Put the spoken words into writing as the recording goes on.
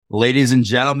Ladies and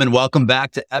gentlemen, welcome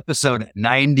back to episode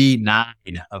 99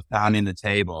 of Pounding the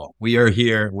Table. We are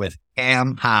here with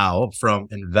Cam Howe from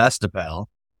Investipel,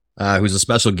 who's a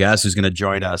special guest who's going to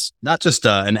join us. Not just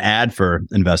an ad for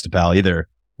Investipel either.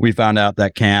 We found out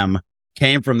that Cam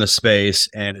came from the space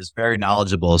and is very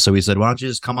knowledgeable. So we said, why don't you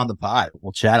just come on the pod?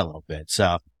 We'll chat a little bit.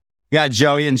 So we got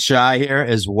Joey and Shay here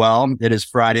as well. It is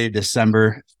Friday,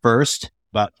 December 1st,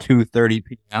 about 2:30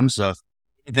 p.m. So if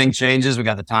anything changes, we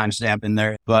got the timestamp in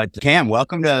there. But Cam,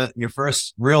 welcome to your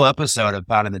first real episode of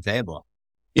Pounding the Table.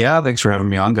 Yeah, thanks for having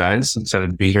me on, guys.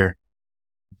 Excited to be here.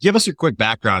 Give us your quick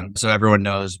background so everyone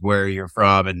knows where you're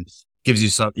from and gives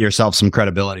you yourself some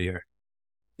credibility here.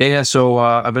 Yeah. So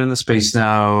I've been in the space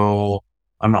now,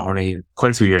 I'm not already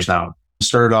quite a few years now.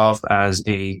 Started off as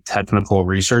a technical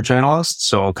research analyst.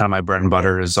 So kind of my bread and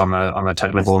butter is on the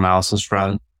technical analysis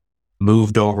front.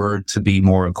 Moved over to be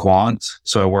more a quant.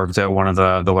 So I worked at one of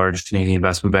the large Canadian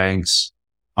investment banks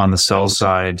on the sell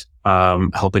side,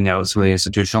 helping out some of the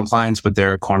institutional clients with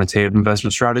their quantitative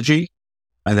investment strategy.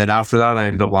 And then after that, I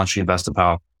ended up launching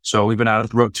Investipel. So we've been at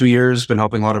it for about 2 years, been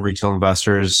helping a lot of retail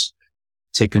investors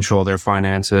take control of their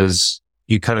finances.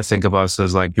 You kind of think of us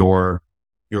as like your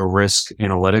risk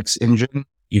analytics engine.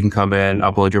 You can come in,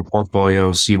 upload your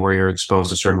portfolio, see where you're exposed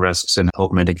to certain risks and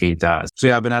help mitigate that. So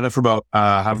yeah, I've been at it for about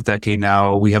half a decade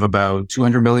now. We have about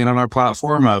 200 million on our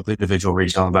platform of individual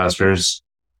retail investors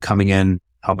coming in,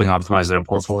 helping optimize their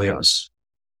portfolios.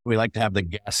 We like to have the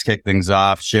guests kick things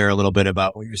off, share a little bit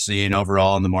about what you're seeing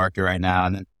overall in the market right now,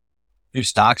 and then new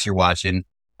stocks you're watching.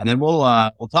 And then we'll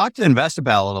talk to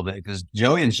Investipel a little bit because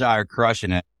Joey and Shay are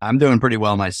crushing it. I'm doing pretty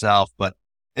well myself, but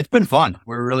it's been fun.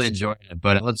 We're really enjoying it.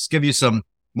 But let's give you some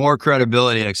more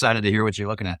credibility and excited to hear what you're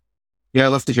looking at. Yeah, I'd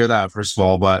love to hear that, first of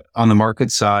all. But on the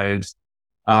market side,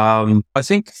 I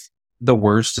think the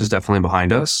worst is definitely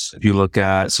behind us. If you look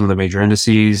at some of the major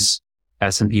indices,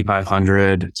 S&P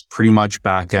 500, it's pretty much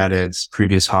back at its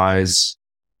previous highs.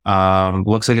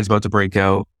 Looks like it's about to break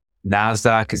out.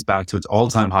 NASDAQ is back to its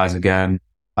all-time highs again.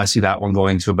 I see that one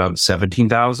going to about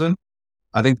 17,000.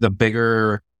 I think the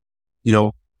bigger,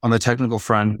 on the technical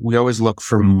front, we always look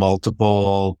for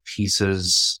multiple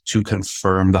pieces to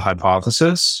confirm the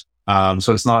hypothesis.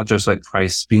 So it's not just like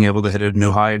price being able to hit a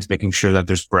new high. It's making sure that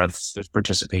there's breadth, there's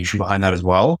participation behind that as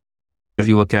well. If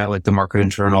you look at like the market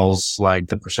internals, like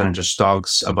the percentage of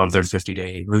stocks above their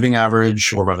 50-day moving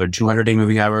average or above their 200-day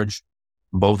moving average,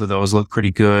 both of those look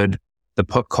pretty good. The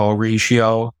put call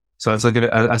ratio. So that's like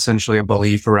essentially a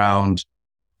belief around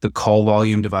the call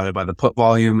volume divided by the put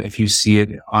volume. If you see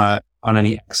it on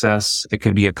any excess, it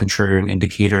could be a contrarian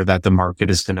indicator that the market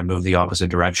is going to move the opposite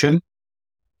direction.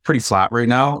 Pretty flat right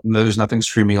now. There's nothing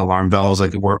screaming alarm bells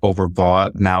like we're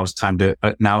overbought. Now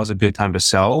is a good time to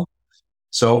sell.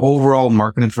 So overall,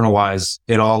 market internal wise,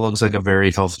 it all looks like a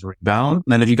very healthy rebound.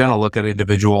 And then if you kind of look at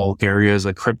individual areas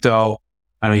like crypto,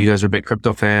 I know you guys are big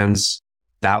crypto fans.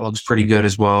 That looks pretty good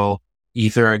as well.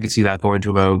 Ether, I can see that going to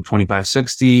about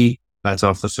 2560. That's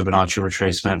off the Fibonacci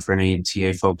retracement for any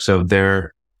TA folks out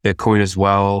there. Bitcoin as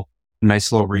well.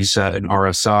 Nice little reset in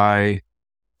RSI.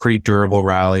 Pretty durable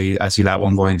rally. I see that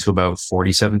one going to about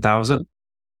 47,000.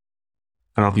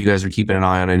 I don't know if you guys are keeping an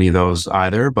eye on any of those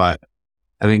either, but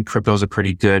I think crypto is a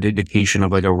pretty good indication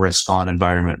of like a risk on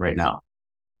environment right now.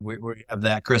 We have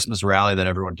that Christmas rally that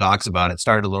everyone talks about. It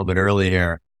started a little bit early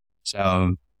here.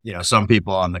 So, some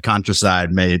people on the contra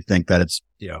side may think that it's,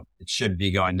 it should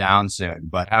be going down soon.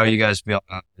 But how are you guys feeling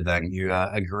on everything? You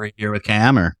agree here with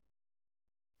Cam or?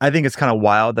 I think it's kind of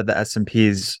wild that the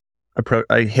S&Ps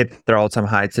hit their all-time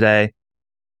high today.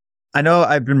 I know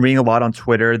I've been reading a lot on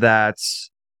Twitter that,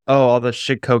 all the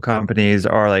shitco companies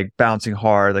are like bouncing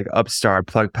hard, like Upstart,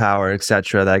 Plug Power,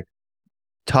 etc. Like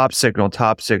top signal.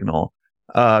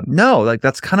 No, like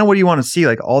that's kind of what you want to see.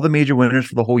 Like all the major winners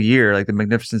for the whole year, like the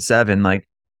Magnificent Seven. Like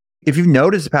if you've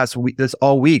noticed the past week, this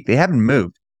all week, they haven't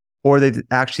moved or they've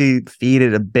actually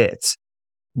faded a bit.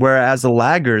 Whereas the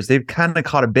laggers, they've kind of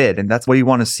caught a bid, and that's what you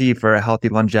want to see for a healthy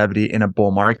longevity in a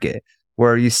bull market,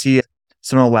 where you see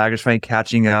some of the laggers finally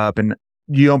catching up, and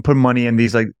you don't put money in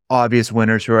these like obvious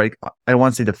winners who are like, I don't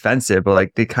want to say defensive, but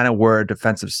like they kind of were a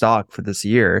defensive stock for this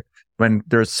year when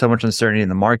there's so much uncertainty in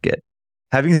the market.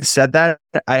 Having said that,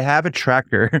 I have a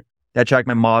tracker that track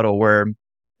my model where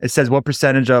it says what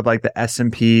percentage of like the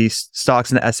S&P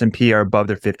stocks in the S&P are above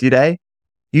their 50-day.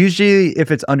 Usually,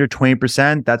 if it's under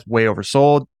 20%, that's way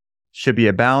oversold. Should be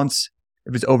a bounce.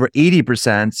 If it's over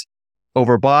 80%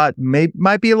 overbought,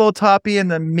 might be a little toppy,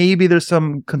 and then maybe there's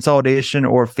some consolidation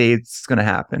or fades going to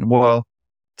happen. Well,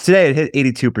 today it hit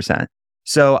 82%.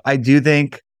 So I do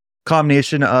think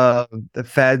combination of the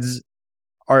Feds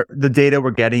the data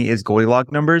we're getting is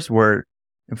Goldilocks numbers, where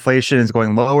inflation is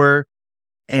going lower,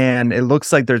 and it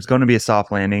looks like there's going to be a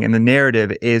soft landing. And the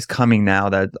narrative is coming now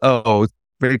that,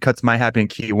 rate cuts might happen in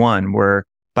Q1, where,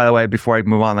 by the way, before I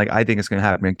move on, like I think it's going to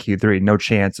happen in Q3. No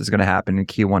chance it's going to happen in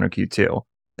Q1 or Q2.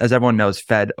 As everyone knows,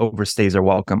 Fed overstays their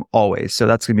welcome always. So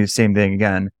that's going to be the same thing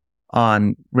again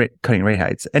on cutting rate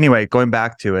hikes. Anyway, going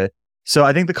back to it. So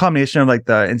I think the combination of like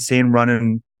the insane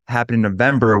run-in happened in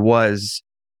November was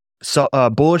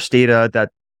bullish data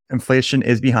that inflation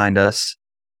is behind us.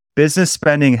 Business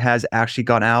spending has actually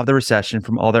gone out of the recession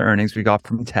from all the earnings we got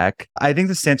from tech. I think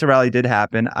the Santa rally did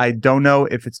happen. I don't know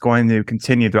if it's going to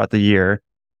continue throughout the year.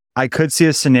 I could see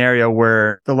a scenario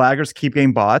where the laggers keep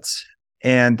getting bought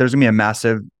and there's going to be a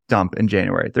massive dump in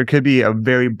January. There could be a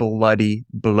very bloody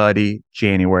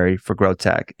January for growth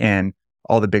tech and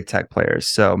all the big tech players.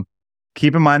 So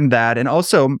keep in mind that. And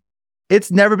also,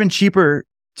 it's never been cheaper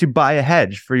to buy a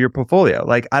hedge for your portfolio.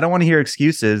 Like, I don't want to hear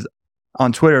excuses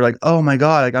on Twitter like, oh my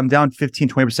God, like I'm down 15,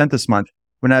 20% this month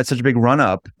when I had such a big run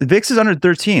up. The VIX is under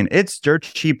 13. It's dirt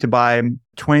cheap to buy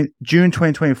June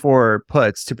 2024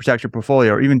 puts to protect your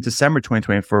portfolio, or even December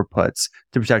 2024 puts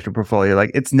to protect your portfolio.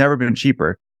 Like, it's never been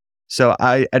cheaper. So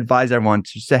I advise everyone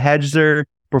to hedge their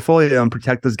portfolio and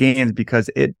protect those gains, because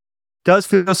it does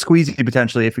feel squeezy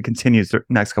potentially if it continues the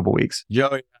next couple of weeks.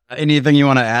 Joey, anything you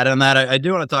want to add on that? I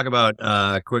do want to talk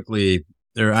about quickly,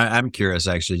 or I'm curious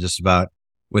actually just about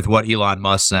with what Elon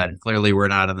Musk said. Clearly, we're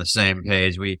not on the same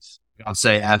page. We don't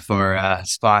say F our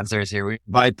sponsors here. We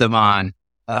bite them on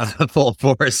full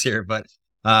force here. But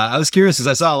I was curious because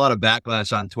I saw a lot of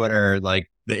backlash on Twitter, like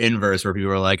the inverse, where people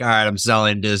were like, all right, I'm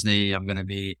selling Disney. I'm going to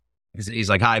be, he's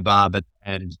like, hi, Bob.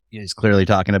 And he's clearly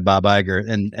talking to Bob Iger.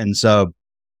 And so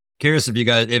curious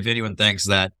if anyone thinks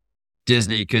that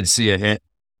Disney could see a hit.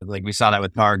 Like we saw that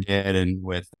with Target and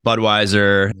with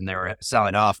Budweiser, and they were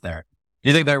selling off there. Do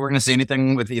you think that we're going to see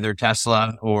anything with either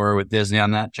Tesla or with Disney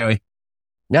on that, Joey?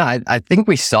 No, I think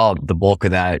we saw the bulk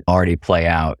of that already play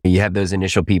out. You have those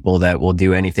initial people that will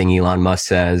do anything Elon Musk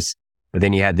says, but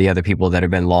then you have the other people that have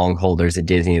been long holders at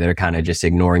Disney that are kind of just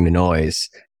ignoring the noise.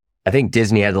 I think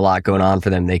Disney has a lot going on for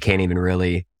them. They can't even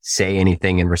really say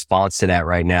anything in response to that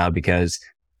right now because,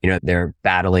 they're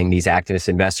battling these activist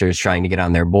investors trying to get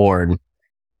on their board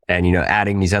and,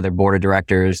 adding these other board of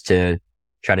directors to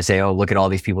try to say, oh, look at all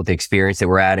these people with the experience that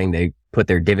we're adding. They put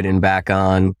their dividend back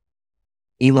on.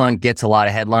 Elon gets a lot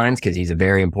of headlines because he's a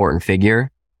very important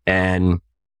figure. And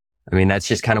I mean, that's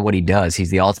just kind of what he does. He's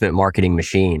the ultimate marketing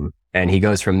machine. And he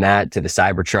goes from that to the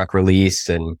Cybertruck release.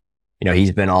 And,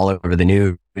 he's been all over the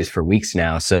news for weeks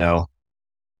now. So,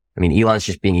 I mean, Elon's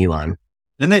just being Elon.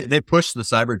 Then they pushed the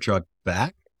Cybertruck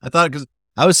back. I thought, because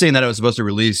I was seeing that it was supposed to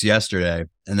release yesterday.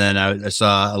 And then I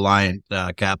saw Alliant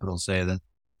Capital say that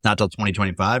not till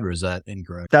 2025, or is that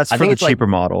incorrect? That's for the cheaper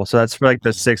model. So that's for like the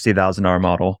 $60,000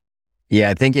 model. Yeah,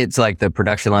 I think it's like the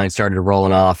production line started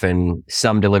rolling off and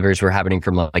some deliveries were happening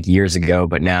from like years ago.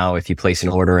 But now if you place an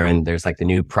order and there's like the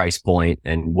new price point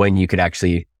and when you could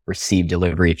actually receive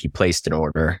delivery if you placed an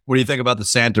order. What do you think about the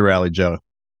Santa rally, Joe?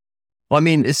 Well, I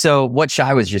mean, so what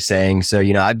Shay was just saying. So,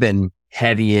 I've been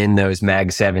heavy in those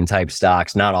Mag 7 type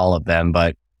stocks, not all of them,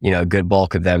 but, a good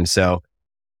bulk of them. So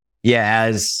yeah,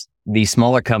 as these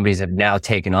smaller companies have now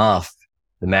taken off,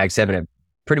 the Mag 7 have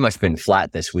pretty much been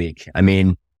flat this week. I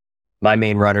mean, my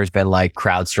main runner has been like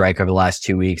CrowdStrike over the last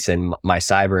 2 weeks and my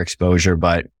cyber exposure,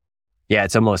 but yeah,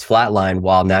 it's almost flatlined,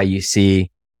 while now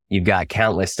you've got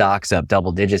countless stocks up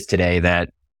double digits today that,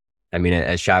 I mean,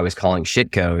 as Shay was calling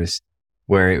shitcos,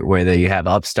 where you have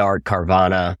Upstart,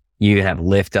 Carvana, you have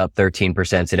Lyft up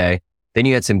 13% today. Then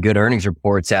you had some good earnings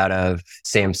reports out of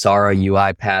Samsara,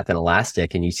 UiPath, and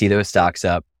Elastic, and you see those stocks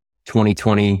up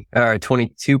 22%,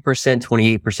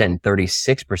 28%, and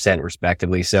 36%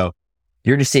 respectively. So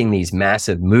you're just seeing these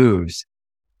massive moves.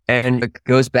 And it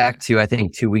goes back to, I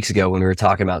think, 2 weeks ago when we were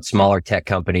talking about smaller tech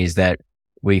companies that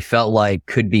we felt like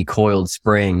could be coiled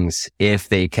springs if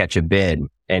they catch a bid.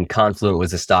 And Confluent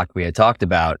was a stock we had talked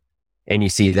about. And you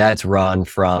see that's run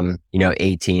from,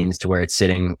 18s to where it's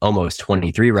sitting almost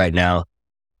 23 right now.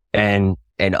 And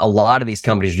a lot of these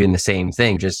companies are doing the same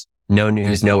thing, just no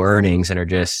news, no earnings, and are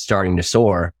just starting to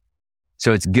soar.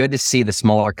 So it's good to see the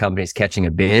smaller companies catching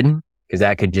a bid, because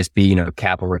that could just be,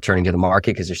 capital returning to the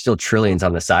market, because there's still trillions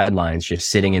on the sidelines just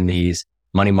sitting in these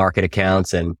money market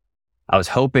accounts. And I was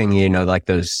hoping, like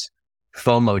those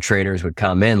FOMO traders would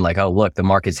come in like, oh, look, the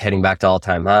market's heading back to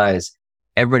all-time highs.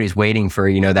 Everybody's waiting for,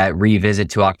 that revisit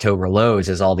to October lows,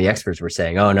 as all the experts were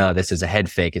saying, oh no, this is a head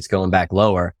fake. It's going back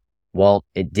lower. Well,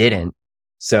 it didn't.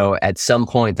 So at some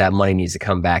point that money needs to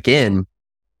come back in,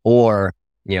 or,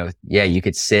 you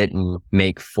could sit and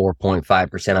make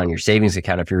 4.5% on your savings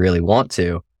account if you really want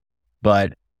to.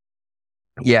 But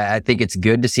Yeah, I think it's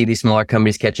good to see these smaller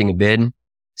companies catching a bid.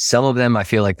 Some of them, I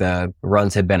feel like the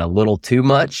runs have been a little too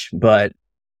much, but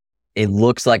it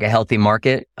looks like a healthy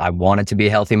market. I want it to be a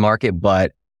healthy market,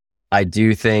 but I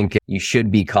do think you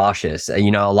should be cautious. A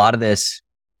lot of this,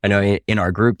 I know in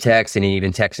our group text and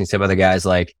even texting some other guys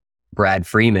like Brad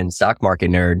Freeman, stock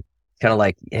market nerd, kind of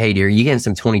like, hey, dear, you getting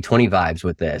some 2020 vibes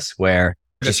with this where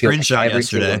a screenshot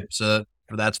yesterday. So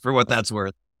that's for what that's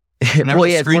worth. Whenever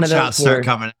the screenshots start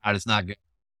coming out, it's not good.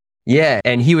 Yeah.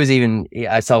 And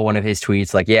I saw one of his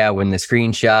tweets like, yeah, when the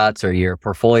screenshots or your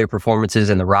portfolio performances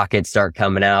and the rockets start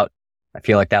coming out, I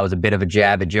feel like that was a bit of a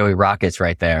jab at Joey Rockets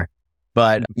right there.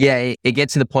 But yeah, it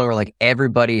gets to the point where like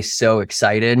everybody's so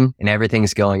excited and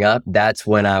everything's going up. That's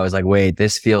when I was like, wait,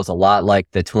 this feels a lot like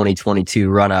the 2022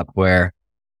 run up where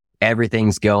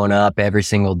everything's going up every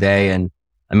single day. And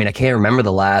I mean, I can't remember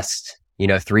the last,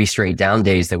 3 straight down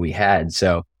days that we had.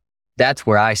 So that's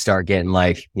where I start getting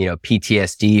like,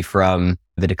 PTSD from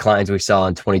the declines we saw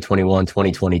in 2021,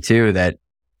 2022 that,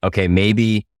 okay,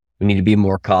 maybe we need to be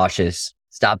more cautious,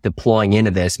 stop deploying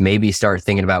into this, maybe start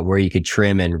thinking about where you could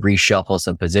trim and reshuffle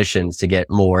some positions to get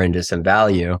more into some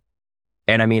value.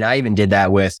 And I mean, I even did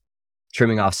that with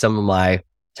trimming off some of my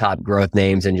top growth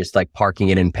names and just like parking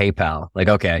it in PayPal. Like,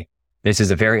 okay, this is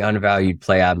a very undervalued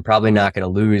play. I'm probably not going to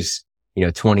lose,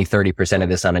 20, 30% of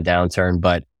this on a downturn,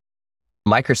 but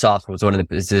Microsoft was one of the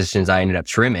positions I ended up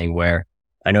trimming where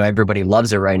I know everybody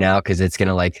loves it right now because it's going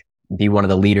to like be one of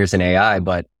the leaders in AI,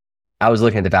 but I was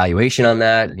looking at the valuation on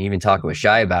that and even talking with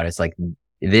Shay about it. It's like,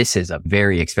 this is a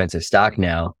very expensive stock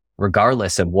now,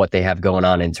 regardless of what they have going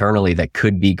on internally that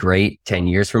could be great 10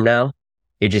 years from now.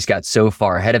 It just got so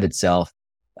far ahead of itself.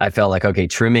 I felt like, okay,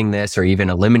 trimming this or even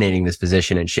eliminating this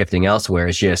position and shifting elsewhere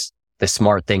is just the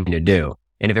smart thing to do.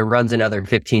 And if it runs another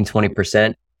 15,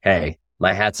 20%, hey,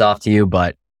 my hat's off to you,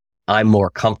 but I'm more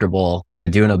comfortable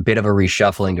doing a bit of a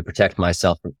reshuffling to protect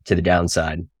myself to the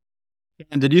downside.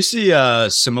 And did you see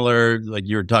similar, like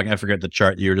you were talking, I forget the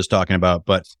chart you were just talking about,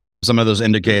 but some of those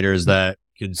indicators that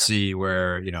could see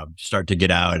where, start to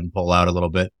get out and pull out a little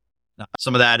bit.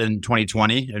 Some of that in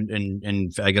 2020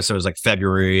 and I guess it was like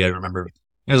February. I remember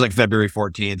it was like February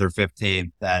 14th or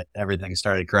 15th that everything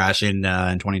started crashing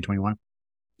in 2021.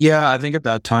 Yeah, I think at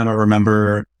that time, I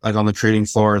remember like on the trading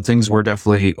floor, things were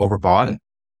definitely overbought.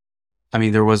 I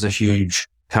mean, there was a huge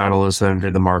catalyst that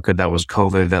entered the market that was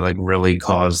COVID that like really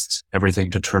caused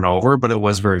everything to turn over, but it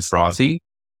was very frothy.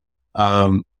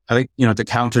 I think, to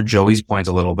counter Joey's point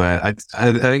a little bit,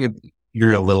 I think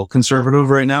you're a little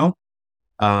conservative right now.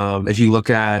 If you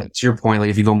look at, to your point, like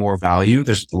if you go more value,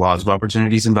 there's lots of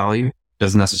opportunities in value.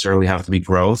 Doesn't necessarily have to be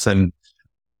growth. And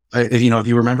if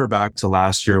you remember back to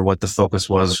last year, what the focus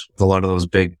was with a lot of those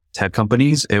big tech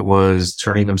companies, it was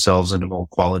turning themselves into more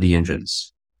quality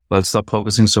engines. Let's stop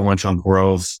focusing so much on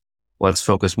growth. Let's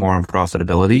focus more on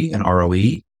profitability and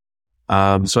ROE.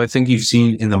 So I think you've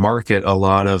seen in the market, a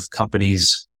lot of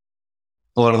companies,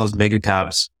 a lot of those mega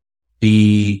caps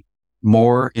be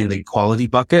more in the quality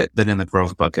bucket than in the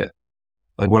growth bucket.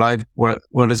 Like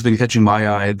what has been catching my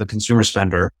eye, the consumer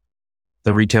spender,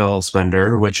 the retail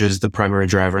spender, which is the primary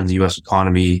driver in the US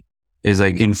economy, is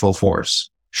like in full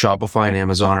force. Shopify and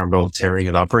Amazon are both tearing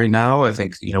it up right now. I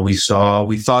think, we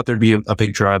thought there'd be a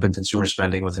big drive in consumer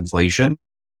spending with inflation,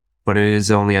 but it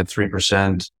is only at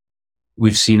 3%.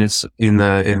 We've seen it in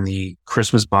the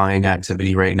Christmas buying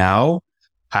activity right now.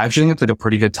 I actually think it's like a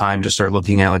pretty good time to start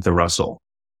looking at like the Russell.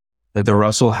 Like the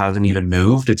Russell hasn't even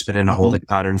moved. It's been in a holding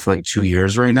pattern for like 2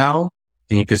 years right now.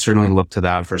 And you could certainly look to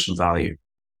that for some value.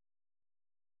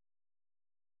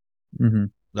 Mm-hmm.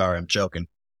 Sorry, I'm choking.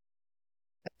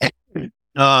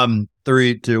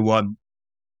 3, 2, 1.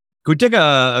 Could we take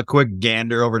a quick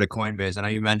gander over to Coinbase? I know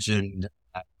you mentioned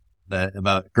that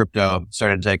about crypto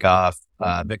starting to take off.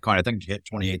 Bitcoin, I think, hit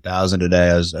 28,000 today.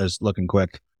 I was looking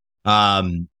quick.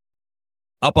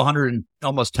 Up 100,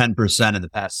 almost 10% in the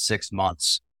past 6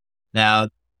 months. Now,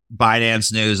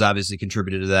 Binance news obviously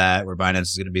contributed to that, where Binance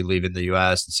is going to be leaving the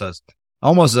US. And so it's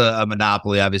almost a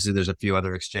monopoly. Obviously, there's a few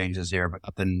other exchanges here, but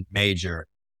nothing major.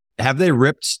 Have they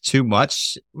ripped too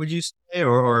much, would you say?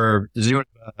 Or does anyone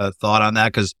have a thought on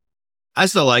that? Because I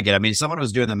still like it. I mean, someone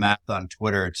was doing the math on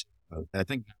Twitter. I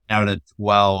think down to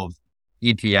 12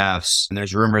 ETFs, and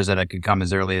there's rumors that it could come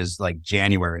as early as like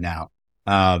January now.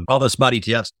 All the spot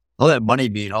ETFs, all that money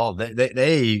being hauled,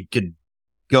 they could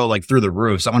go like through the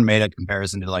roof. Someone made a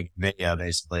comparison to like Nvidia,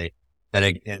 basically, that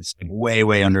it's like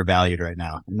way undervalued right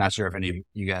now. I'm not sure if any of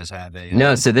you guys have a...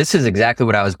 No, so this is exactly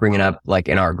what I was bringing up like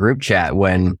in our group chat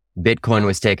when Bitcoin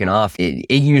was taken off. It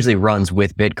usually runs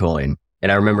with Bitcoin.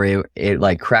 And I remember it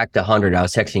like cracked 100. I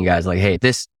was texting you guys like, hey,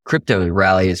 this crypto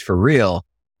rally is for real.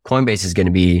 Coinbase is going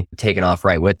to be taking off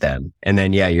right with them. And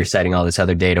then, yeah, you're citing all this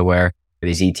other data where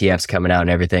these ETFs coming out and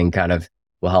everything kind of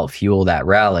will help fuel that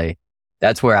rally.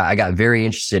 That's where I got very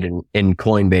interested in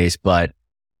Coinbase. But,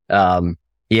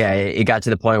 yeah, it got to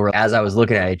the point where as I was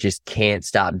looking at it, it just can't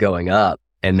stop going up.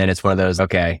 And then it's one of those,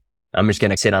 okay, I'm just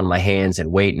going to sit on my hands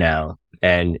and wait now.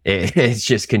 And it's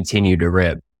just continued to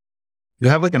rip. You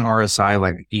have like an RSI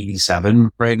like 87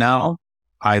 right now.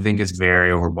 I think it's very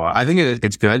overbought. I think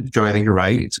it's good. Joey, I think you're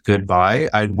right. It's a good buy.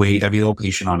 I'd wait. I'd be a little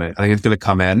patient on it. I think it's going to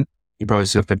come in. You probably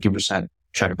see a 50%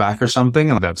 check back or something.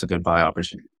 And that's a good buy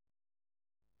opportunity.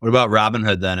 What about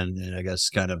Robinhood then? And I guess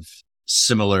kind of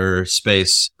similar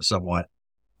space somewhat.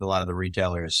 A lot of the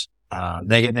retailers,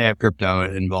 they have crypto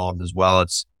involved as well.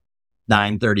 It's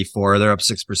 934. They're up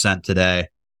 6% today.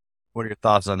 What are your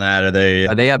thoughts on that? Are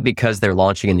they up because they're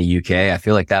launching in the UK? I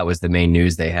feel like that was the main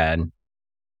news they had.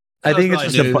 I think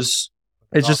it's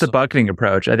just a bucketing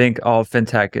approach. I think all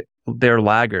fintech, they're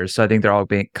laggers. So I think they're all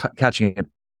catching a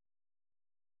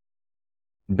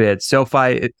bit.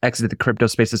 SoFi exited the crypto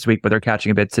space this week, but they're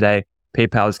catching a bit today.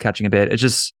 PayPal is catching a bit. It's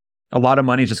just a lot of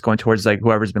money just going towards like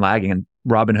whoever's been lagging. And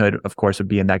Robinhood, of course, would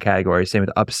be in that category. Same with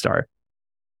Upstart.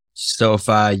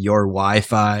 SoFi, your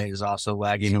Wi-Fi is also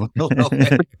lagging a little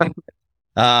bit.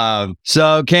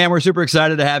 So Cam, we're super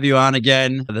excited to have you on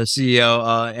again, the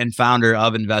CEO and founder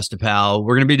of Investipal.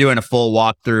 We're going to be doing a full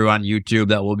walkthrough on YouTube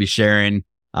that we'll be sharing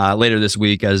later this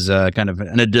week as kind of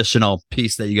an additional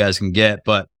piece that you guys can get.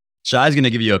 But Shai's going to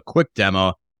give you a quick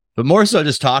demo, but more so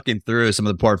just talking through some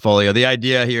of the portfolio. The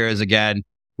idea here is, again,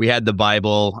 we had the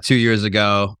Bible 2 years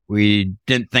ago. We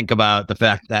didn't think about the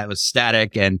fact that it was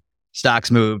static and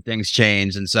stocks move, things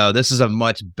change. And so this is a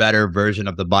much better version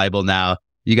of the Bible now.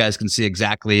 You guys can see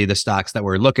exactly the stocks that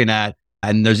we're looking at.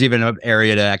 And there's even an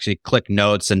area to actually click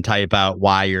notes and type out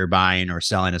why you're buying or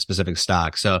selling a specific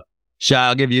stock. So Shay,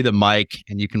 I'll give you the mic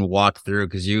and you can walk through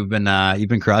because you've been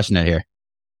crushing it here.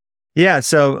 Yeah.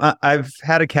 So I've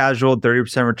had a casual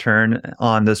 30% return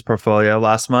on this portfolio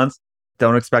last month.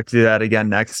 Don't expect to do that again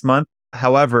next month.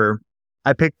 However,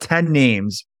 I picked 10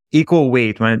 names, equal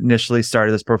weight when I initially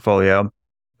started this portfolio,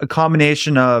 a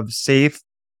combination of safe,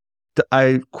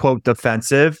 I quote,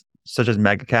 defensive, such as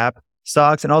mega cap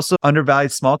stocks, and also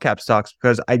undervalued small cap stocks,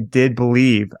 because I did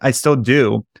believe, I still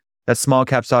do, that small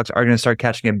cap stocks are going to start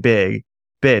catching a big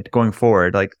bit going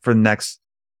forward, like for the next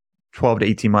 12 to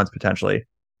 18 months potentially.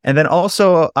 And then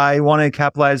also I want to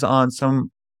capitalize on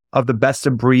some of the best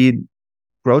of breed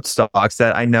growth stocks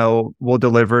that I know will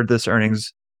deliver this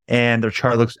earnings, and their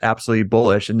chart looks absolutely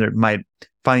bullish, and they might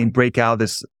finally break out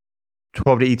this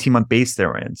 12 to 18 month base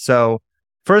they're in. So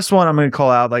first one I'm going to call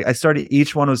out, like I started,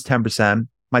 each one was 10%.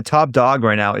 My top dog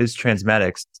right now is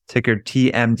Transmedics, ticker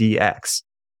TMDX.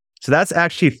 So that's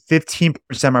actually 15%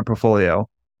 of my portfolio.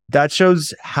 That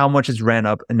shows how much it's ran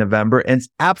up in November, and it's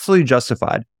absolutely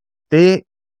justified. They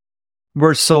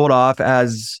were sold off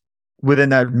as within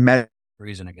that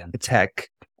reason again. Tech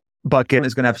bucket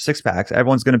is going to have six packs.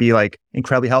 Everyone's going to be like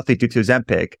incredibly healthy due to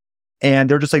Ozempic. And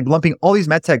they're just like lumping all these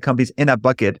medtech companies in that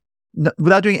bucket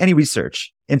without doing any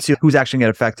research into who's actually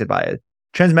going to get affected by it.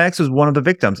 Transmedics was one of the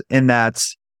victims in that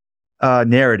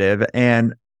narrative.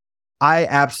 And I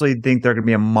absolutely think they're going to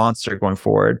be a monster going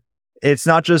forward. It's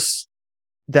not just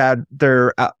that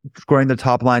they're growing the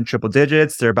top line triple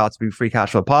digits, they're about to be free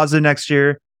cash flow positive next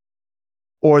year,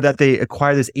 or that they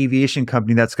acquire this aviation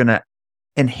company that's going to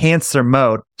enhance their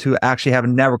moat to actually have a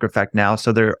network effect now.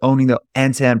 So they're owning the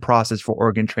end-to-end process for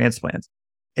organ transplants.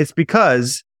 It's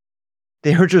because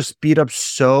they were just beat up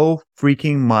so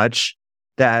freaking much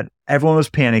that everyone was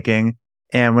panicking.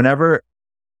 And whenever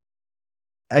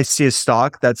I see a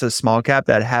stock that's a small cap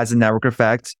that has a network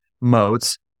effect,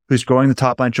 moats, who's growing the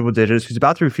top line triple digits, who's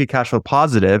about to be free cash flow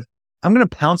positive, I'm going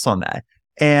to pounce on that.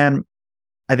 And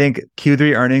I think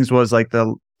Q3 earnings was like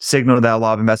the signal that a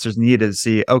lot of investors needed to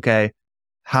see, okay,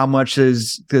 how much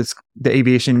is the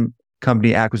aviation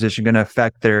company acquisition going to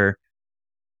affect their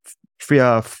free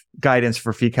guidance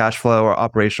for free cash flow or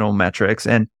operational metrics?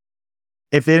 And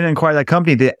if they didn't acquire that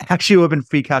company, they actually would have been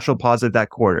free cash flow positive that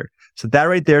quarter. So that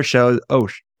right there shows,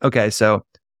 okay, so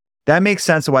that makes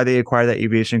sense of why they acquired that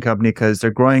aviation company, because they're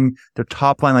growing their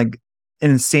top line like an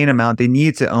insane amount. They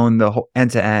need to own the whole end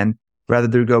to end rather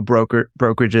than go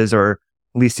brokerages or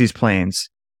lease these planes.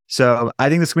 So I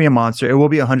think this is going to be a monster. It will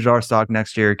be $100 stock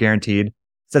next year, guaranteed.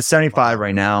 It's at 75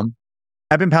 right now.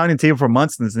 I've been pounding the table for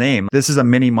months in this name. This is a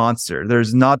mini monster.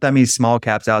 There's not that many small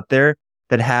caps out there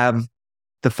that have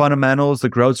the fundamentals, the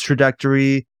growth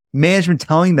trajectory, management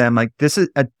telling them like this is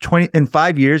in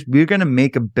 5 years, we're going to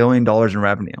make $1 billion in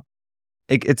revenue.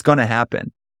 It's going to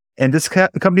happen. And this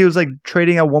company was like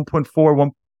trading at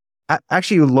 1.4,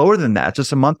 actually lower than that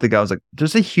just a month ago. I was like,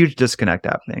 there's a huge disconnect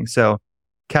happening. So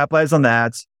capitalize on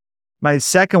that. My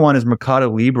second one is Mercado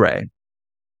Libre.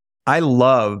 I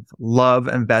love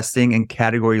investing in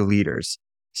category leaders,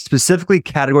 specifically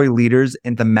category leaders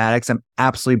in thematics I'm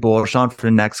absolutely bullish on for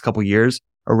the next couple of years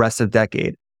or rest of the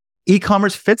decade.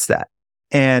 E-commerce fits that.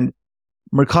 And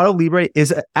Mercado Libre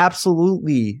is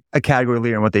absolutely a category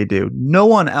leader in what they do. No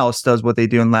one else does what they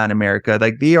do in Latin America.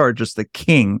 Like, they are just the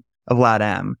king of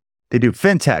LATAM. They do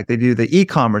fintech. They do the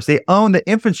e-commerce. They own the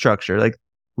infrastructure. Like,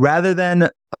 rather than,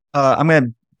 I'm going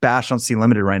to bash on C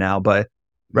Limited right now, but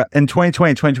in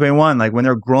 2020, 2021, like when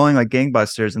they're growing like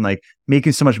gangbusters and like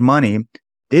making so much money,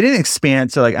 they didn't expand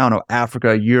to like, I don't know,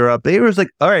 Africa, Europe. They was like,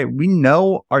 all right, we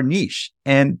know our niche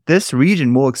and this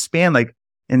region will expand like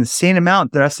in the same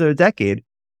amount the rest of the decade.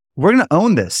 We're going to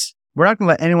own this. We're not going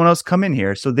to let anyone else come in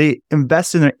here. So they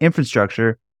invested in their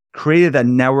infrastructure, created that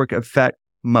network effect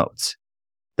moat.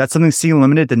 That's something C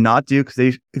Limited did not do because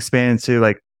they expanded to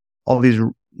like all these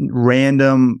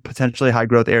random, potentially high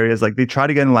growth areas. Like they tried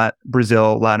to get in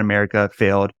Brazil, Latin America,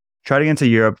 failed. Tried to get into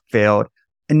Europe, failed.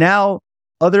 And now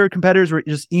other competitors were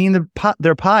just eating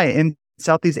their pie in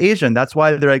Southeast Asia. And that's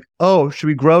why they're like, oh, should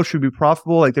we grow? Should we be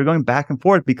profitable? Like they're going back and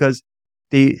forth because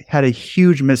they had a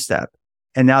huge misstep.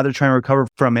 And now they're trying to recover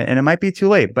from it. And it might be too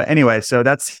late. But anyway, so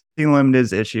that's C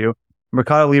Limited's issue.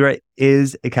 Mercado Libre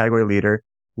is a category leader.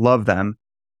 Love them.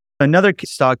 Another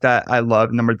stock that I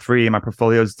love, number 3 in my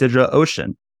portfolio, is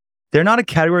DigitalOcean. They're not a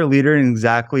category leader in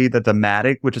exactly the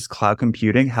thematic, which is cloud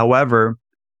computing. However,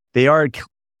 they are a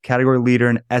category leader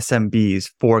in SMBs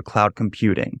for cloud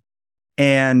computing.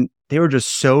 And they were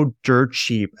just so dirt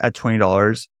cheap at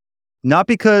 $20. Not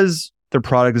because their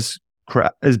product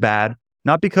is bad,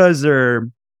 not because their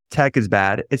tech is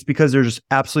bad. It's because they're just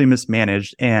absolutely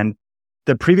mismanaged. And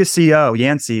the previous CEO,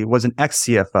 Yancey, was an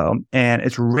ex-CFO. And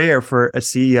it's rare for a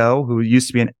CEO who used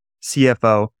to be an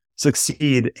CFO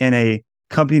succeed in a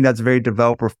company that's very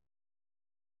developer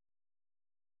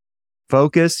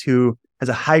focused, who has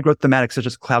a high growth thematic such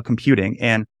as cloud computing.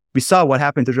 And we saw what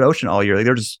happened to DigitalOcean all year. Like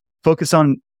they're just focused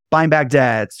on buying back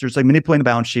debts, just like manipulating the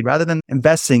balance sheet rather than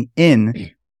investing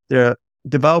in their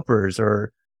developers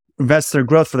or invest their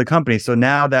growth for the company. So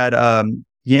now that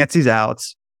Yancey's out,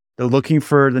 they're looking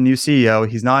for the new CEO.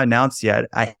 He's not announced yet.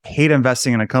 I hate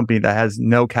investing in a company that has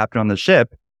no captain on the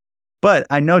ship. But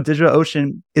I know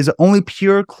DigitalOcean is the only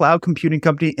pure cloud computing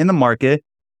company in the market,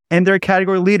 and they're a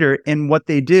category leader in what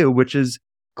they do, which is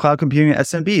cloud computing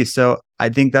SMB. So I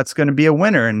think that's going to be a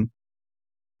winner. And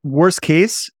worst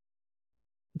case,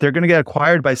 they're going to get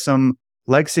acquired by some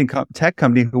legacy tech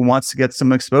company who wants to get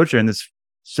some exposure in this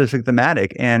specific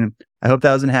thematic. And I hope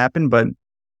that doesn't happen. But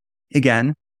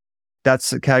again,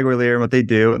 that's a category leader in what they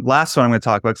do. Last one I'm going to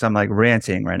talk about, because I'm like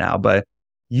ranting right now, but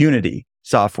Unity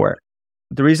software.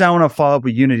 The reason I want to follow up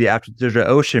with Unity after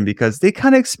DigitalOcean, because they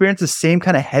kind of experience the same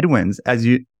kind of headwinds as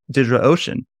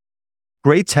DigitalOcean.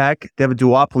 Great tech. They have a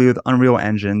duopoly with Unreal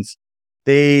engines.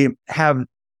 They have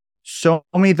so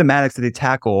many thematics that they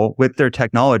tackle with their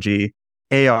technology,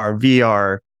 AR,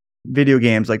 VR, video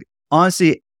games. Like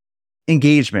honestly,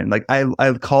 engagement. Like I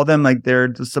call them like they're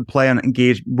just a play on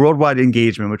worldwide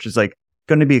engagement, which is like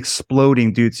going to be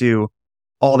exploding due to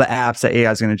all the apps that AI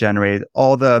is going to generate,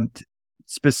 all the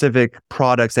specific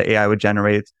products that AI would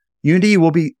generate. Unity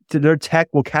their tech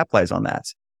will capitalize on that.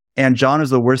 And John is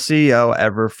the worst CEO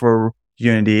ever for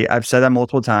Unity. I've said that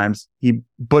multiple times. He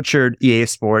butchered EA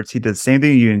Sports. He did the same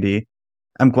thing in Unity.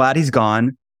 I'm glad he's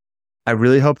gone. I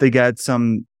really hope they get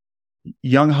some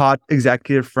young, hot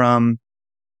executive from,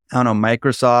 I don't know,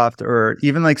 Microsoft, or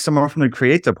even like someone from the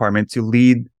creative department to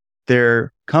lead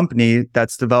their company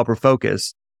that's developer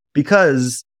focused,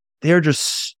 because I'm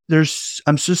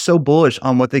just so bullish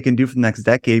on what they can do for the next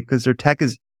decade, because their tech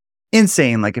is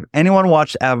insane. Like if anyone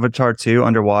watched Avatar 2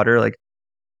 underwater, like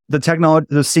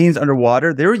the scenes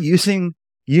underwater, they were using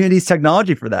Unity's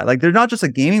technology for that. Like they're not just a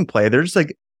gaming play, they're just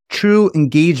like true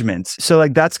engagement. So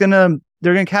like they're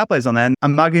going to capitalize on that. And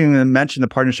I'm not going to mention the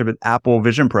partnership with Apple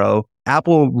Vision Pro.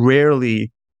 Apple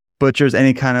rarely butchers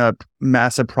any kind of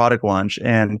massive product launch,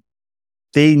 and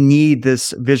they need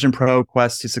this Vision Pro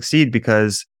Quest to succeed,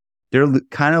 because they're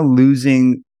kind of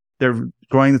they're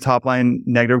growing the top line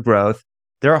negative growth.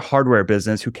 They're a hardware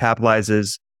business who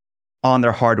capitalizes on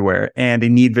their hardware, and they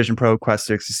need Vision Pro Quest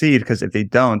to succeed, because if they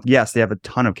don't, yes, they have a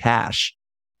ton of cash,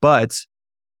 but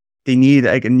they need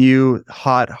like a new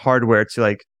hot hardware to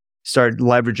like start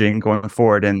leveraging going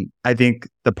forward. And I think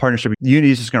the partnership with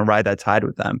Unity is just going to ride that tide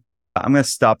with them. I'm going to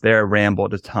stop there,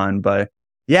 rambled a ton, but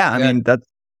yeah, I mean, that's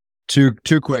two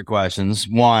quick questions.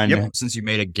 One, Yep. Since you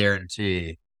made a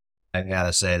guarantee, I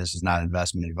gotta say this is not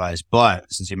investment advice,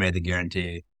 but since you made the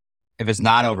guarantee, if it's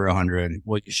not over 100,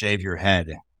 will you shave your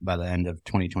head by the end of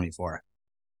 2024?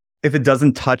 If it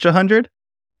doesn't touch 100?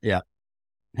 Yeah.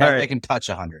 All right. They can touch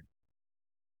 100.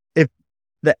 If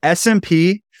the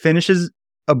S&P finishes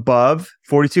above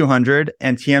 4,200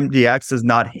 and TMDX does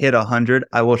not hit 100,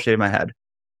 I will shave my head.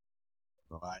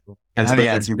 And I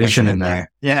had some vision in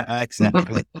there. Yeah,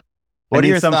 exactly. What are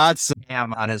your thoughts,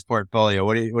 Sam, on his portfolio?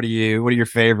 What are your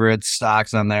favorite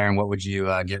stocks on there, and what would you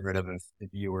get rid of if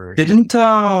you were?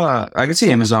 I could see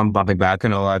Amazon bumping back. I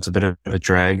know that's a bit of a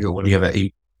drag. What do you have at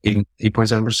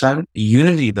 8.7%?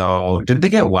 Unity, though, did they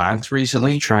get whacked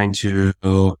recently trying to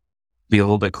be a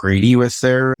little bit greedy with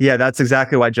their? Yeah, that's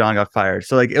exactly why John got fired.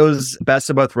 So like it was best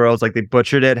of both worlds. Like they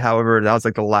butchered it. However, that was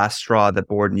like the last straw that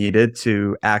board needed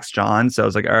to axe John. So I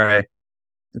was like, all right,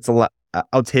 it's a lot.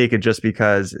 I'll take it just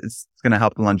because it's going to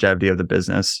help the longevity of the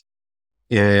business.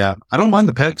 Yeah. I don't mind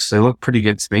the picks. They look pretty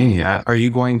good to me. Are you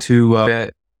going to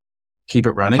keep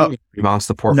it running? Rebalance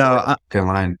the portfolio?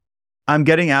 No, I'm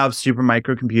getting out of Super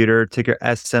Microcomputer, ticker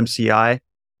SMCI.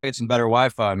 Get some better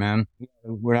Wi-Fi, man.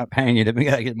 We're not paying you. We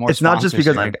got to get more. It's not just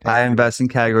because I invest in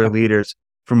category leaders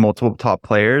from multiple top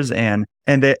players, and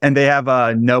they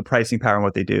have no pricing power in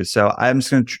what they do. So I'm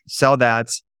just going to sell that,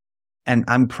 and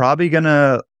I'm probably going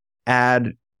to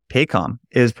add Paycom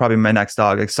is probably my next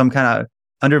dog, like some kind of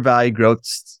undervalued growth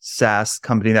SaaS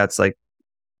company that's like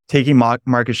taking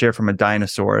market share from a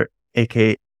dinosaur,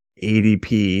 aka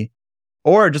ADP,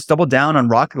 or just double down on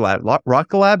Rocket Lab.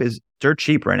 Rocket Lab is dirt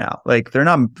cheap right now. Like they're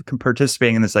not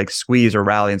participating in this like squeeze or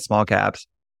rally in small caps,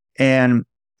 and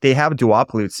they have a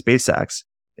duopoly with SpaceX,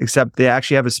 except they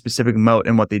actually have a specific moat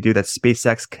in what they do that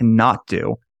SpaceX cannot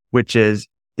do, which is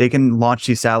they can launch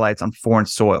these satellites on foreign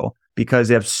soil because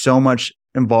they have so much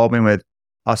involvement with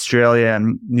Australia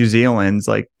and New Zealand's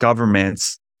like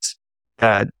governments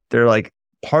that they're like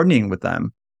partnering with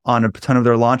them on a ton of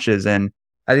their launches. And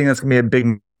I think that's going to be a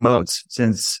big moat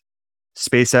since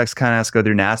SpaceX kind of has to go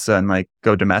through NASA and like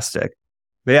go domestic.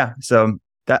 But yeah, so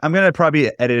that, I'm going to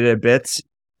probably edit it a bit.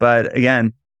 But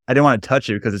again, I didn't want to touch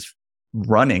it because it's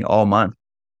running all month.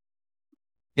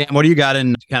 Yeah. What do you got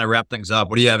in to kind of wrap things up?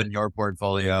 What do you have in your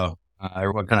portfolio?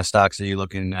 Or what kind of stocks are you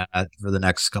looking at for the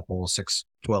next couple, 6,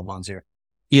 12 months here?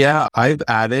 Yeah, I've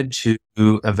added to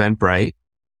Eventbrite.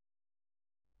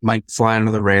 Might fly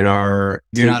under the radar.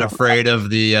 You're not afraid of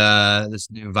the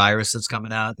this new virus that's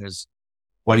coming out?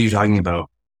 What are you talking about?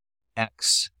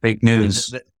 X. Fake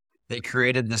news. They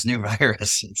created this new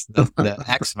virus. It's the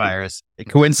X virus.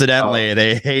 Coincidentally,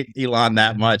 they hate Elon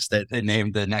that much that they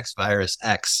named the next virus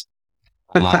X.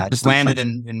 Just landed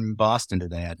in Boston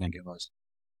today, I think it was.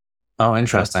 Oh,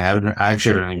 interesting. I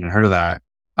actually haven't even heard of that.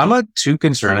 I'm not too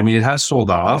concerned. I mean, it has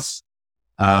sold off.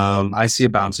 I see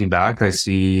it bouncing back. I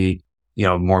see,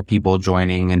 more people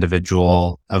joining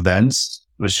individual events,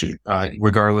 which,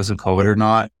 regardless of COVID or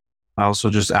not. I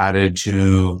also just added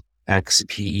to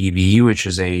XPEV, which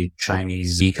is a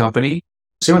Chinese Z company.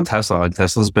 Same with Tesla. Like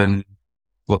Tesla's been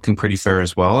looking pretty fair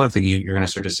as well. I think you're going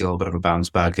to start to see a little bit of a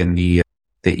bounce back in the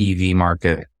EV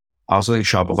market. I also think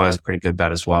Shopify is a pretty good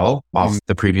bet as well off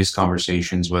the previous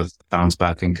conversations with bounce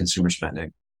back in consumer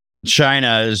spending.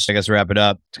 China is, I guess, wrap it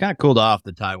up. It's kind of cooled off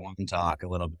the Taiwan talk a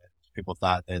little bit. People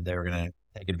thought that they were going to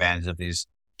take advantage of these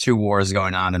 2 wars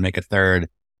going on and make a third.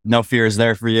 No fears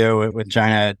there for you with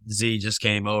China. Z just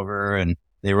came over and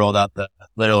they rolled out the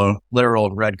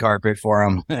literal red carpet for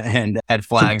them and had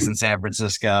flags in San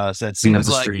Francisco. So it seems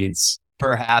like streets.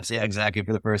 Perhaps, yeah, exactly,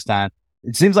 for the first time.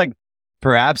 It seems like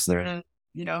perhaps they're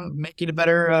making a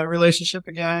better relationship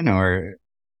again, or?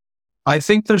 I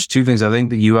think there's 2 things. I think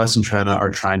the US and China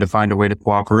are trying to find a way to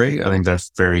cooperate. I think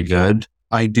that's very good.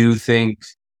 I do think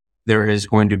there is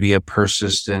going to be a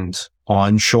persistent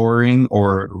onshoring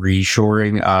or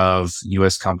reshoring of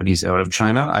US companies out of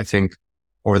China. I think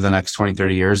over the next 20,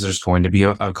 30 years, there's going to be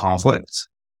a conflict,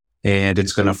 and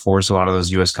it's going to force a lot of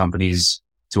those US companies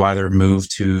to either move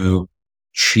to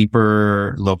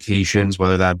cheaper locations,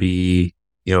 whether that be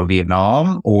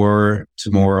Vietnam, or to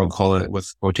more, I'll call it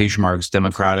with quotation marks,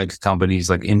 democratic companies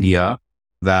like India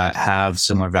that have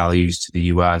similar values to the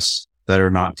US that are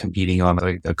not competing on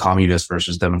like a communist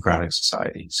versus democratic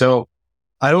society. So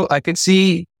I could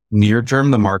see near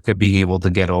term, the market being able to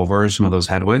get over some of those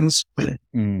headwinds.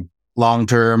 Long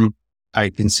term, I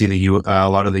can see a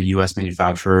lot of the US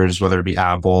manufacturers, whether it be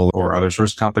Apple or other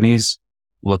source companies,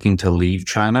 looking to leave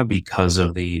China because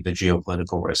of the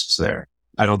geopolitical risks there.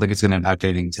 I don't think it's going to impact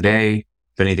anything today.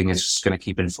 If anything, it's just going to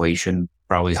keep inflation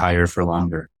probably higher for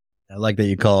longer. I like that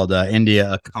you called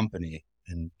India a company,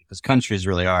 and because countries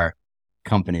really are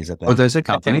companies at that. Oh, there's a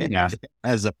company. Yeah.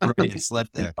 As a Freudian slip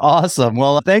there. Awesome.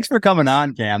 Well, thanks for coming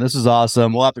on, Cam. This is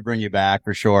awesome. We'll have to bring you back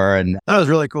for sure. And that was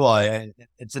really cool.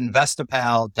 It's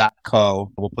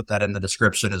investapal.co. We'll put that in the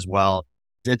description as well.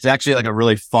 It's actually like a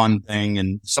really fun thing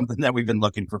and something that we've been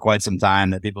looking for quite some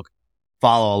time, that people can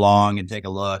follow along and take a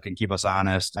look and keep us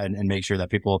honest and make sure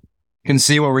that people can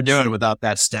see what we're doing without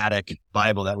that static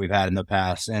Bible that we've had in the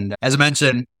past. And as I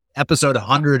mentioned, episode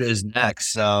 100 is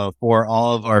next. So for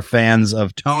all of our fans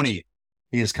of Tony,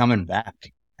 he is coming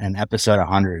back. And episode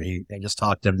 100, I just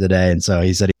talked to him today. And so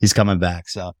he said he's coming back.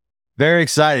 So very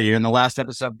excited. You're in the last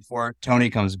episode before Tony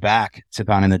comes back to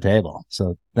Pounding the Table.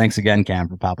 So thanks again, Cam,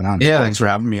 for popping on. Yeah, thanks for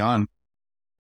having me on.